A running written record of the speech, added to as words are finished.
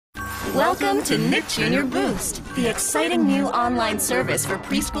Welcome to Nick Jr. Boost, the exciting new online service for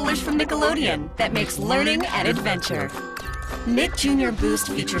preschoolers from Nickelodeon that makes learning an adventure. Nick Jr. Boost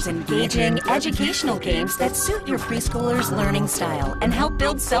features engaging, educational games that suit your preschooler's learning style and help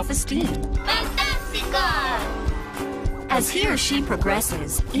build self-esteem. Fantastica! As he or she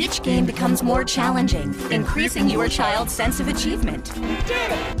progresses, each game becomes more challenging, increasing your child's sense of achievement.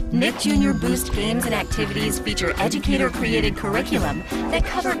 Did it! Nick Jr. Boost games and activities feature educator-created curriculum that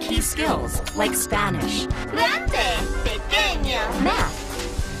cover key skills like Spanish, Grande, pequeño,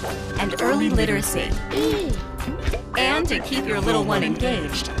 math, and early literacy. y, And to keep your little one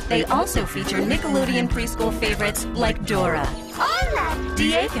engaged, they also feature Nickelodeon preschool favorites like Dora, hola,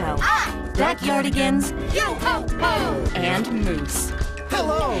 Diego, ah, Backyardigans, yo ho ho. and Moose.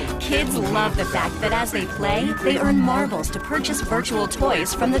 Hello! Kids love the fact that as they play, they earn marbles to purchase virtual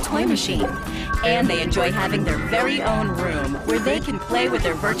toys from the toy machine. And they enjoy having their very own room where they can play with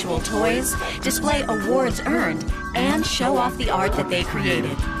their virtual toys, display awards earned, and show off the art that they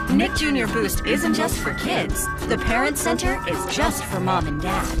created. Nick Jr. Boost isn't just for kids. The Parent Center is just for mom and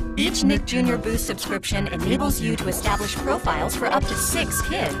dad. Each Nick Jr. Boost subscription enables you to establish profiles for up to 6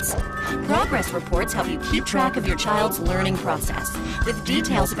 kids. Progress reports help you keep track of your child's learning process, with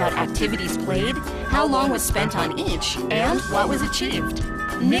details about activities played, how long was spent on each, and what was achieved.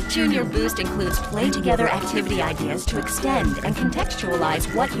 Nick Jr. Boost includes play-together activity ideas to extend and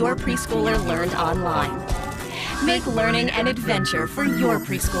contextualize what your preschooler learned online. Make learning an adventure for your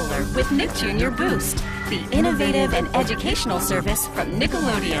preschooler with Nick Jr. Boost, the innovative and educational service from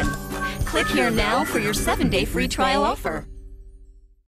Nickelodeon. Click here now for your 7-day free trial offer.